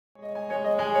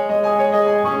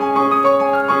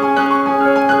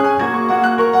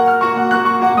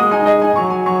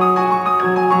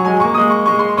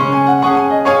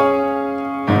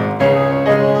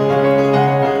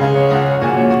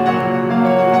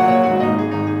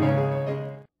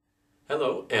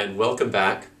welcome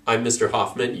back. I'm Mr.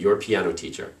 Hoffman, your piano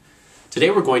teacher.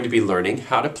 Today we're going to be learning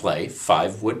how to play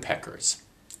Five Woodpeckers.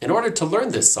 In order to learn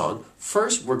this song,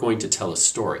 first we're going to tell a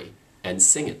story and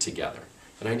sing it together.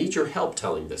 And I need your help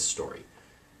telling this story.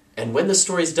 And when the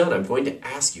story's done, I'm going to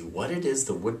ask you what it is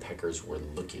the woodpeckers were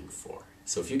looking for.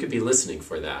 So if you could be listening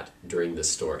for that during this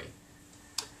story.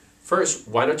 First,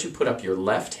 why don't you put up your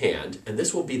left hand, and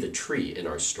this will be the tree in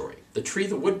our story. The tree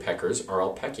the woodpeckers are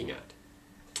all pecking at.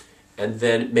 And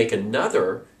then make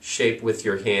another shape with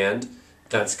your hand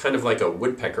that's kind of like a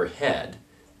woodpecker head.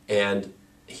 And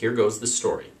here goes the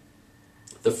story.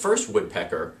 The first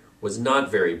woodpecker was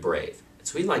not very brave,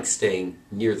 so he liked staying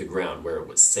near the ground where it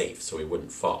was safe so he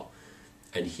wouldn't fall.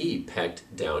 And he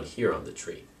pecked down here on the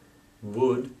tree.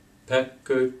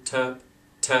 Woodpecker tap,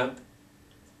 tap.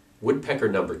 Woodpecker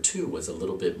number 2 was a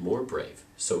little bit more brave,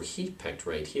 so he pecked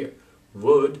right here.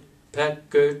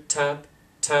 Woodpecker tap,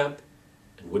 tap.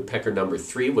 And woodpecker number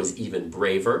 3 was even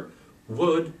braver.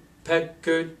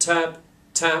 Woodpecker tap,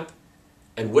 tap.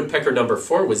 And woodpecker number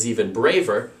 4 was even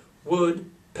braver.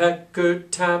 Woodpecker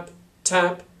tap,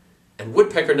 tap. And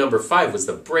woodpecker number 5 was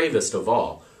the bravest of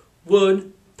all.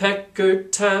 Woodpecker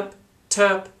tap,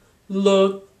 tap,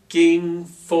 looking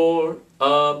for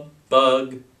a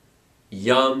bug.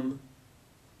 Yum.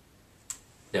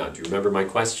 Now, do you remember my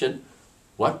question?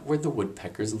 What were the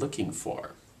woodpeckers looking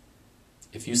for?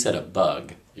 If you said a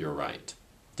bug, you're right.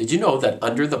 Did you know that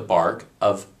under the bark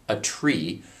of a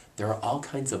tree, there are all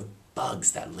kinds of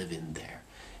bugs that live in there?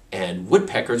 And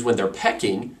woodpeckers, when they're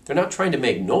pecking, they're not trying to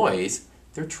make noise,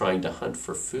 they're trying to hunt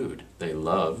for food. They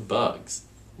love bugs.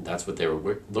 And that's what they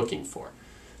were looking for.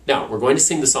 Now, we're going to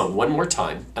sing the song one more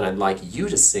time, and I'd like you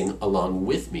to sing along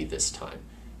with me this time.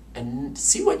 And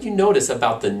see what you notice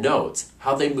about the notes,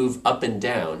 how they move up and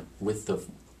down with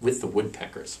the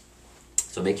woodpeckers.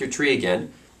 So make your tree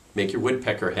again, make your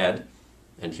woodpecker head,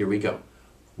 and here we go.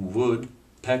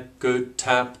 Woodpecker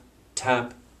tap,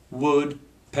 tap,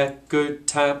 woodpecker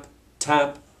tap,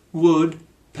 tap,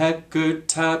 woodpecker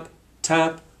tap,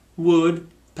 tap,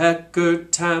 woodpecker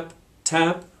tap,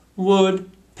 tap,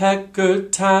 woodpecker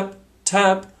tap,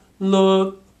 tap,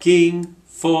 looking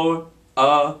for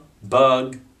a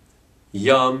bug.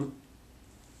 Yum.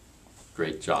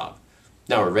 Great job.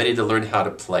 Now we're ready to learn how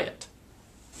to play it.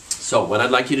 So what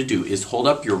I'd like you to do is hold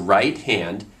up your right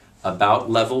hand about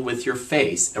level with your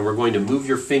face, and we're going to move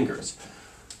your fingers.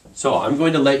 So I'm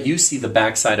going to let you see the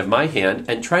back side of my hand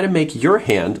and try to make your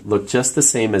hand look just the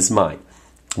same as mine.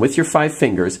 With your 5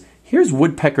 fingers, here's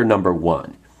woodpecker number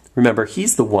 1. Remember,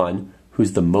 he's the one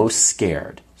who's the most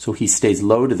scared, so he stays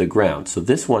low to the ground. So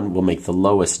this one will make the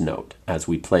lowest note as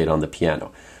we play it on the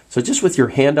piano. So just with your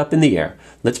hand up in the air,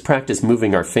 let's practice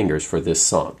moving our fingers for this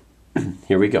song.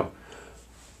 Here we go.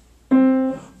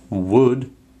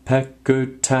 Woodpecker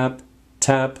tap,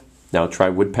 tap. Now try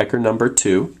woodpecker number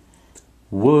 2.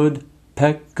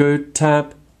 Woodpecker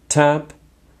tap, tap.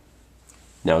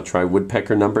 Now try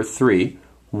woodpecker number 3.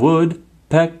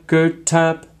 Woodpecker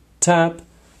tap, tap.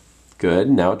 Good.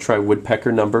 Now try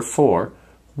woodpecker number 4.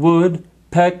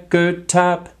 Woodpecker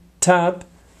tap, tap.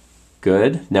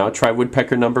 Good. Now try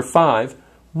woodpecker number 5.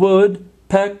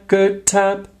 Woodpecker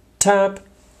tap, tap.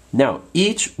 Now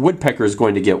each woodpecker is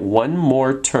going to get one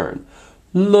more turn.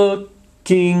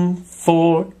 Looking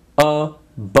for a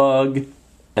bug.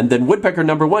 And then woodpecker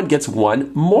number 1 gets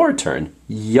one more turn.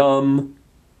 Yum.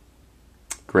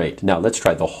 Great. Now let's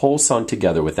try the whole song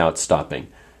together without stopping.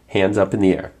 Hands up in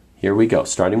the air. Here we go,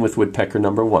 starting with woodpecker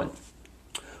number 1.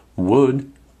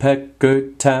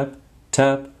 Woodpecker tap,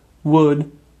 tap,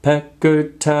 woodpecker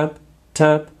tap,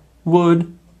 tap,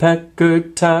 woodpecker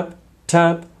tap,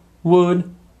 tap,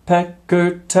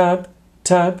 woodpecker tap,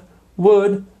 tap,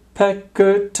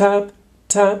 woodpecker tap,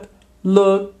 tap,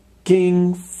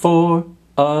 looking for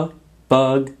a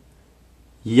bug.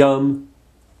 Yum.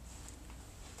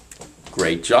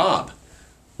 Great job.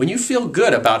 When you feel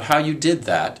good about how you did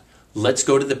that, let's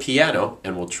go to the piano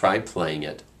and we'll try playing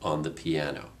it on the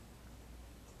piano.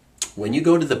 When you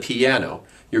go to the piano,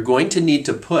 you're going to need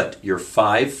to put your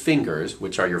 5 fingers,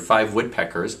 which are your 5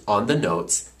 woodpeckers, on the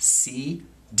notes C,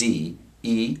 D,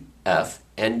 E, F,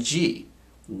 and G.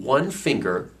 One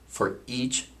finger for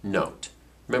each note.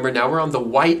 Remember, now we're on the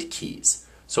white keys.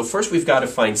 So first we've got to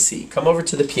find C. Come over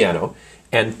to the piano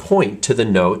and point to the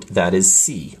note that is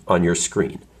C on your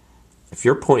screen. If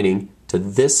you're pointing to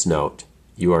this note,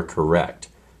 you are correct.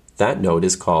 That note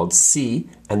is called C,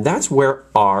 and that's where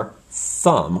our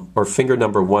thumb, or finger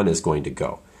number 1, is going to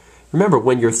go. Remember,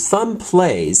 when your thumb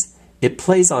plays, it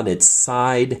plays on its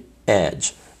side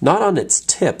edge, not on its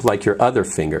tip like your other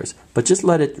fingers, but just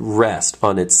let it rest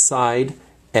on its side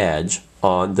edge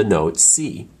on the note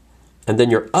C. And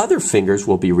then your other fingers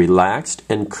will be relaxed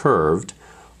and curved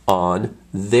on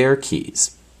their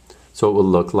keys. So it will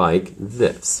look like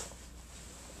this.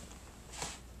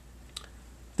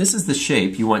 This is the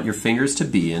shape you want your fingers to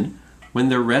be in when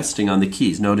they're resting on the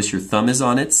keys. Notice your thumb is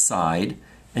on its side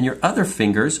and your other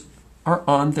fingers are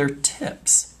on their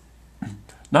tips.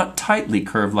 Not tightly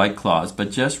curved like claws,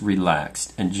 but just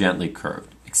relaxed and gently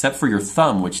curved, except for your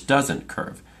thumb, which doesn't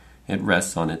curve. It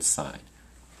rests on its side.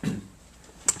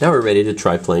 Now we're ready to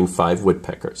try playing 5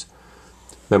 woodpeckers.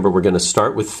 Remember, we're going to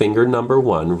start with finger number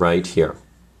 1 right here.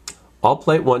 I'll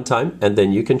play it one time, and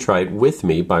then you can try it with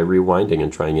me by rewinding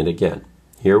and trying it again.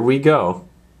 Here we go.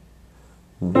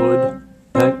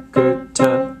 Woodpecker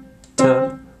tap,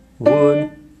 tap,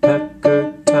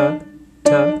 woodpecker tap,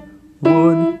 tap,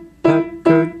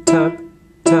 woodpecker tap,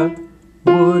 tap,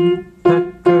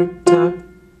 woodpecker tap,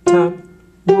 tap,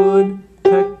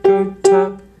 woodpecker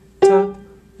tap, tap,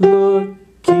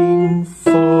 looking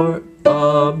for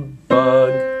a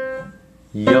bug.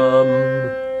 Yum.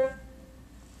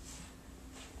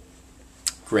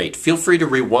 Great. Feel free to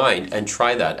rewind and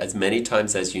try that as many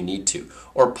times as you need to.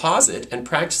 Or pause it and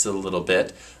practice it a little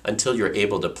bit until you're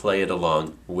able to play it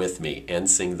along with me and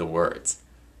sing the words.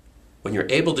 When you're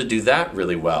able to do that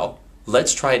really well,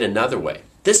 let's try it another way.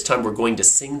 This time we're going to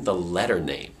sing the letter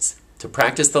names. To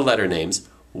practice the letter names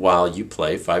while you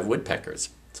play 5 woodpeckers.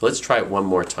 So let's try it one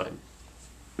more time.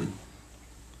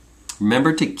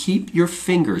 Remember to keep your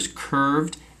fingers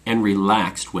curved and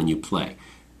relaxed when you play.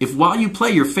 If while you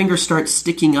play your fingers start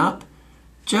sticking up,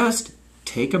 just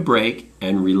take a break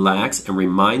and relax and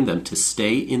remind them to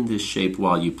stay in this shape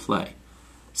while you play.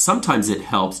 Sometimes it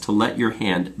helps to let your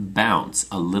hand bounce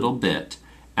a little bit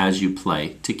as you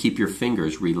play to keep your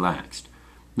fingers relaxed.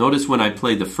 Notice when I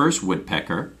play the first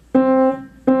woodpecker, I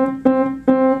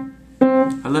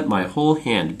let my whole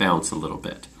hand bounce a little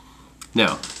bit.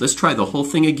 Now, let's try the whole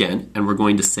thing again, and we're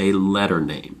going to say letter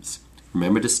names.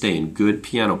 Remember to stay in good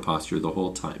piano posture the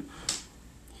whole time.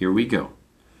 Here we go.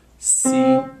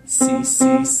 C, C,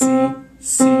 C, C,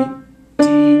 C,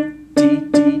 D, D,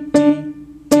 D, D,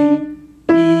 D,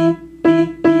 E, E, E,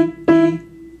 E,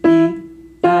 E,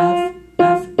 F,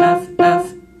 F, F,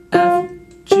 F, F,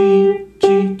 G,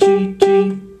 G, G, G,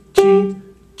 G,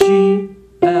 G,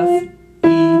 F,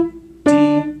 E, D,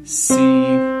 C,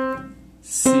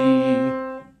 C.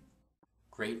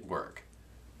 Great work.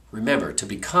 Remember, to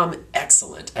become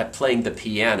excellent at playing the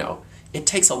piano, it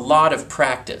takes a lot of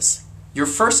practice. Your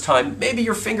first time, maybe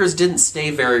your fingers didn't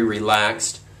stay very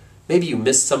relaxed. Maybe you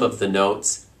missed some of the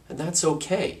notes, and that's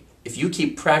okay. If you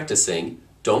keep practicing,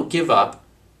 don't give up,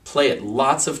 play it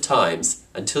lots of times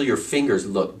until your fingers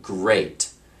look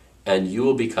great, and you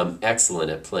will become excellent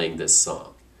at playing this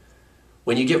song.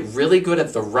 When you get really good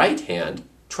at the right hand,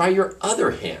 try your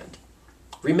other hand.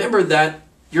 Remember that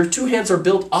your 2 hands are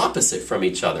built opposite from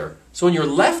each other. So in your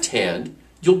left hand,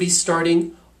 you'll be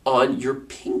starting on your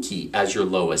pinky as your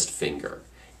lowest finger.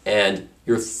 And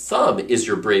your thumb is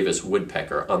your bravest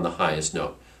woodpecker on the highest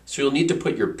note. So you'll need to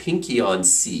put your pinky on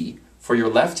C for your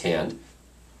left hand,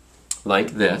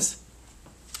 like this,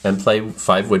 and play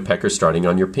 5 woodpeckers starting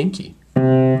on your pinky.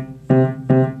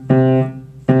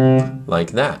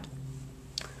 Like that.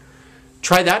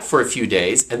 Try that for a few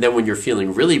days, and then when you're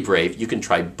feeling really brave, you can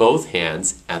try both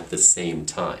hands at the same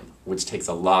time, which takes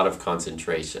a lot of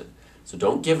concentration. So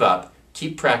don't give up,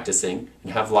 keep practicing,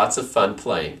 and have lots of fun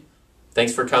playing.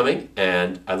 Thanks for coming,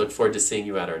 and I look forward to seeing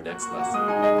you at our next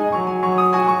lesson.